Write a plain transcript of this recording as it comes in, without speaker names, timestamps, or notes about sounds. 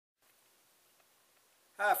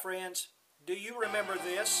Hi friends, do you remember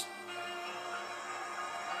this?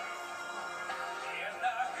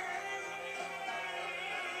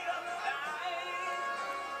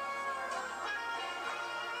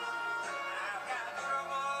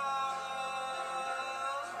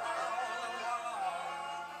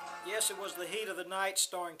 Yes, it was The Heat of the Night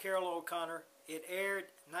starring Carol O'Connor. It aired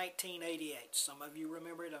 1988. Some of you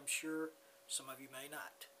remember it, I'm sure. Some of you may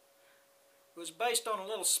not. It was based on a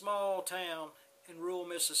little small town in rural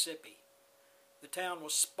Mississippi. The town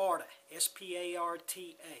was Sparta,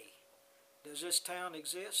 S-P-A-R-T-A. Does this town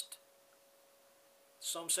exist?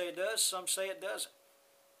 Some say it does, some say it doesn't.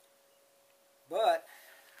 But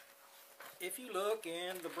if you look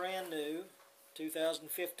in the brand new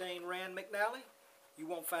 2015 Rand McNally, you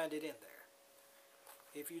won't find it in there.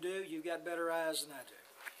 If you do, you've got better eyes than I do.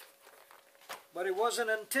 But it wasn't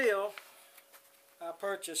until I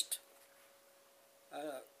purchased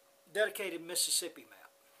a dedicated Mississippi map.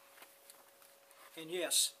 And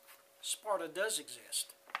yes, Sparta does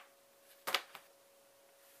exist.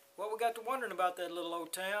 Well, we got to wondering about that little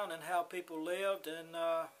old town and how people lived and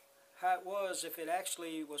how it was if it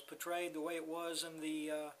actually was portrayed the way it was in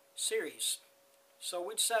the series. So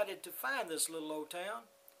we decided to find this little old town,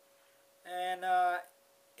 and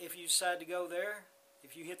if you decide to go there,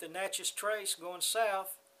 if you hit the Natchez Trace going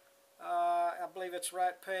south, I believe it's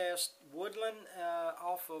right past Woodland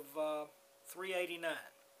off of 389.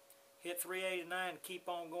 Hit 389, keep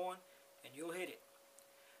on going, and you'll hit it.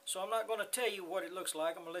 So I'm not going to tell you what it looks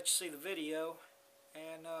like. I'm going to let you see the video,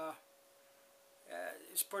 and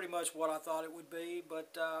it's pretty much what I thought it would be,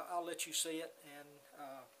 but I'll let you see it, and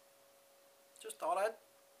just thought I'd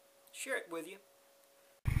share it with you.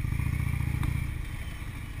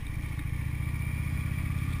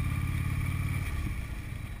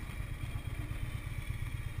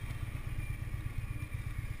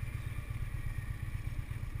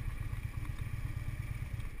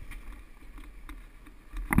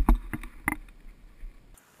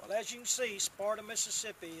 Well, as you can see, Sparta,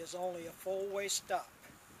 Mississippi is only a four-way stop.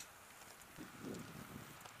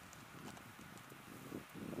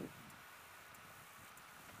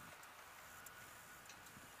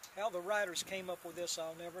 How the writers came up with this,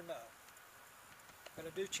 I'll never know. But I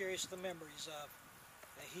do cherish the memories of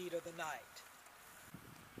the heat of the night.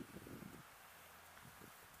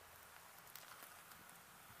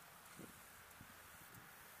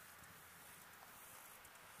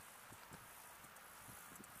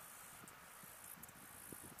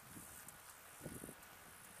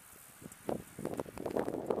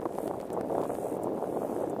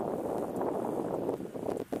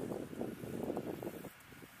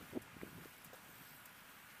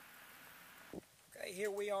 Here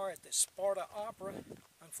we are at the Sparta Opera.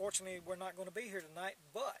 Unfortunately, we're not going to be here tonight,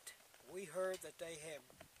 but we heard that they have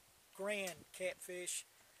grand catfish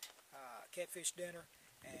dinner,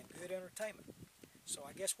 and good entertainment. So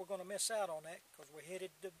I guess we're going to miss out on that because we're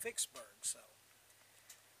headed to Vicksburg.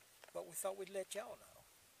 But we thought we'd let y'all know.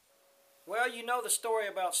 Well, you know the story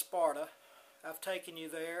about Sparta. I've taken you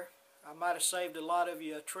there. I might have saved a lot of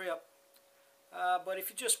you a trip. But if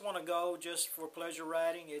you just want to go just for pleasure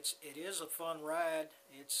riding, it is a fun ride.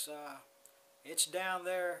 It's down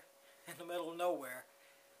there in the middle of nowhere.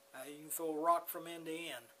 You can throw a rock from end to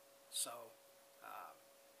end. So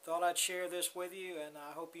thought I'd share this with you, and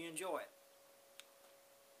I hope you enjoy it.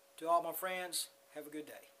 To all my friends, have a good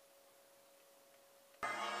day.